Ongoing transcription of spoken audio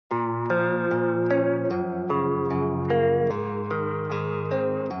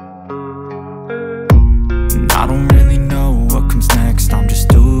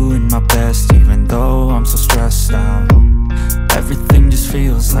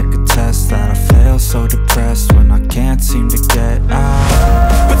like a test that I fail, so depressed when I can't seem to get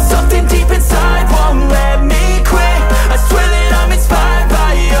out. But something deep inside won't let me quit. I swear that I'm inspired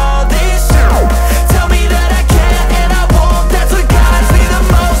by all this shit. Tell me that I can and I won't. That's what guides me the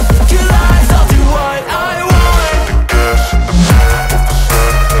most. Your lies, I'll do what I want.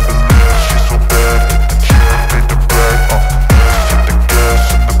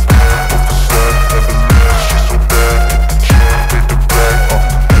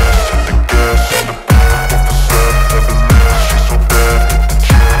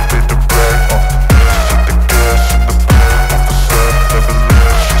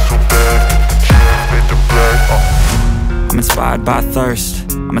 Inspired by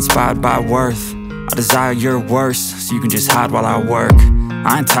thirst, I'm inspired by worth. I desire your worst, so you can just hide while I work.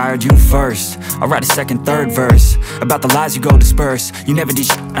 I ain't tired, you first. I'll write a second, third verse about the lies you go disperse. You never did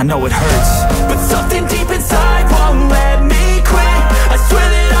shit, I know it hurts. But something deep inside won't let me quit. I swear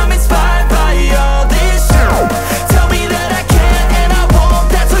that I'm inspired by all this shit. Tell me that I can and I won't.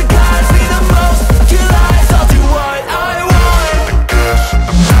 That's what guides me the most. Your lies, I'll do what I want.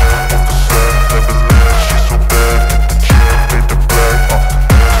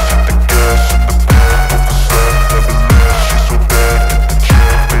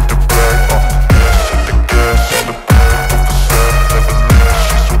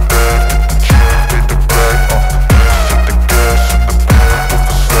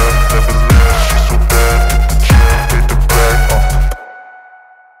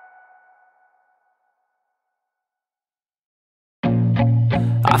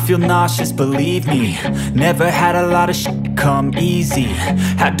 I feel nauseous, believe me. Never had a lot of shit come easy.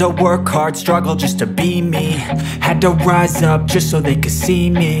 Had to work hard, struggle just to be me. Had to rise up just so they could see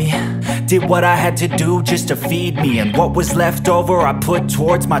me. Did what I had to do just to feed me. And what was left over I put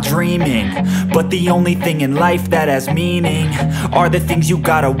towards my dreaming. But the only thing in life that has meaning are the things you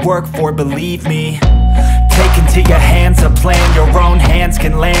gotta work for, believe me. Take into your hands a plan. Your own hands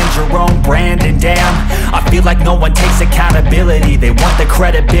can land your own brand. And damn, I feel like no one takes accountability. They want the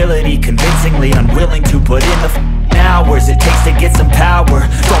credibility, convincingly unwilling to put in the hours it takes to get some power.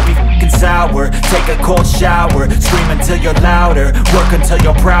 Don't be f***ing sour, take a cold shower. Scream until you're louder, work until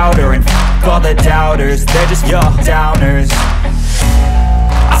you're prouder. And f*** all the doubters, they're just your downers.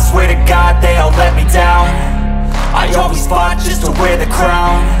 I swear to God they all let me down. I always fought just to wear the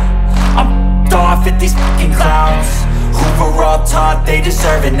crown. I'm off at these fucking clowns who were all taught they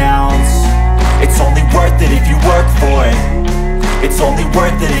deserve an ounce. It's only worth it if you work for it. It's only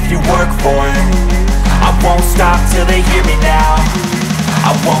worth it if you work for it. I won't stop till they hear me now.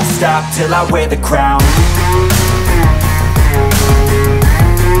 I won't stop till I wear the crown.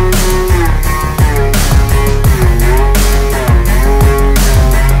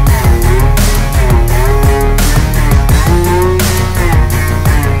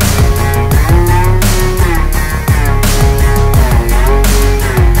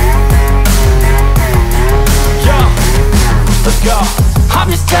 I'm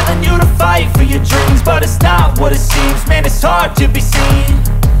just telling you to fight for your dreams, but it's not what it seems. Man, it's hard to be seen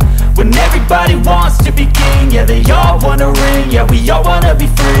when everybody wants to be king. Yeah, they all wanna ring, yeah, we all wanna be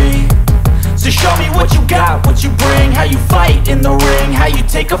free. So show me what you got, what you bring, how you fight in the ring, how you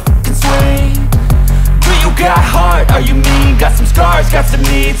take a fucking swing. Do you got heart, are you mean? Got some scars, got some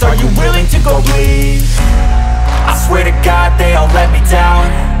needs, are you willing to go bleed? I swear to God they all let me down.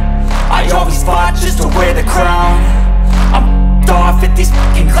 I always fought just to wear the crown. I'm off at these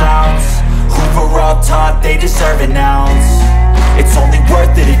fucking clowns who were all taught they deserve an ounce. It's only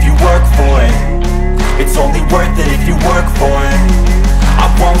worth it if you work for it. It's only worth it if you work for it.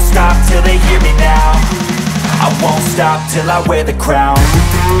 I won't stop till they hear me now. I won't stop till I wear the crown.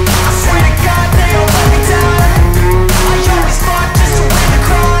 I swear to God they all let me down.